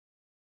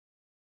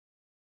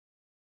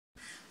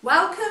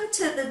Welcome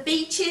to the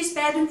Beach's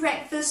Bed and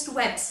Breakfast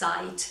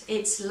website.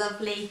 It's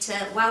lovely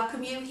to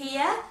welcome you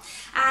here,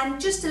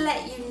 and just to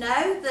let you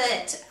know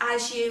that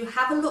as you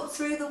have a look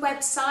through the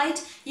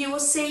website you will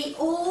see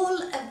all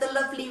of the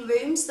lovely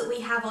rooms that we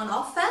have on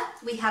offer.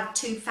 We have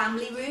 2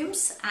 family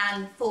rooms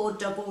and 4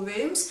 double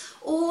rooms,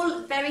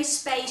 all very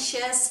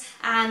spacious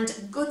and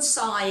good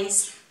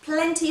size,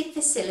 plenty of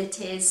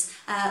facilities,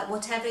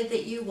 whatever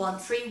that you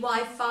want, free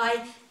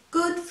Wi-Fi,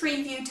 good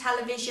free view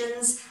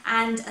televisions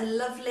and a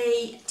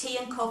lovely tea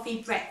and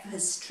coffee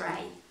breakfast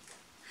tray.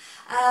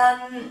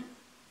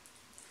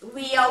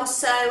 We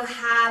also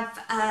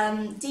have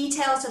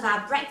details of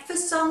our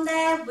breakfasts on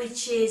there,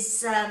 which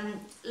is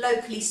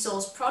locally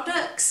sourced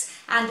products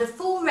and a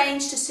full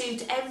range to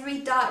suit every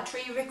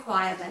dietary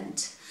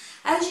requirement.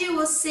 As you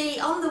will see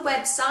on the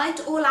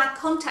website, all our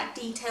contact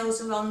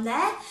details are on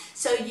there,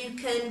 so you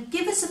can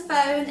give us a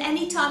phone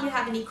anytime you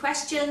have any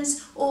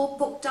questions or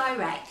book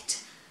direct.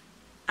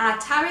 Our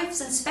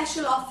tariffs and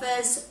special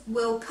offers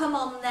will come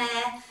on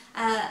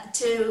there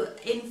to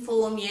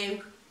inform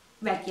you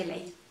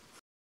regularly.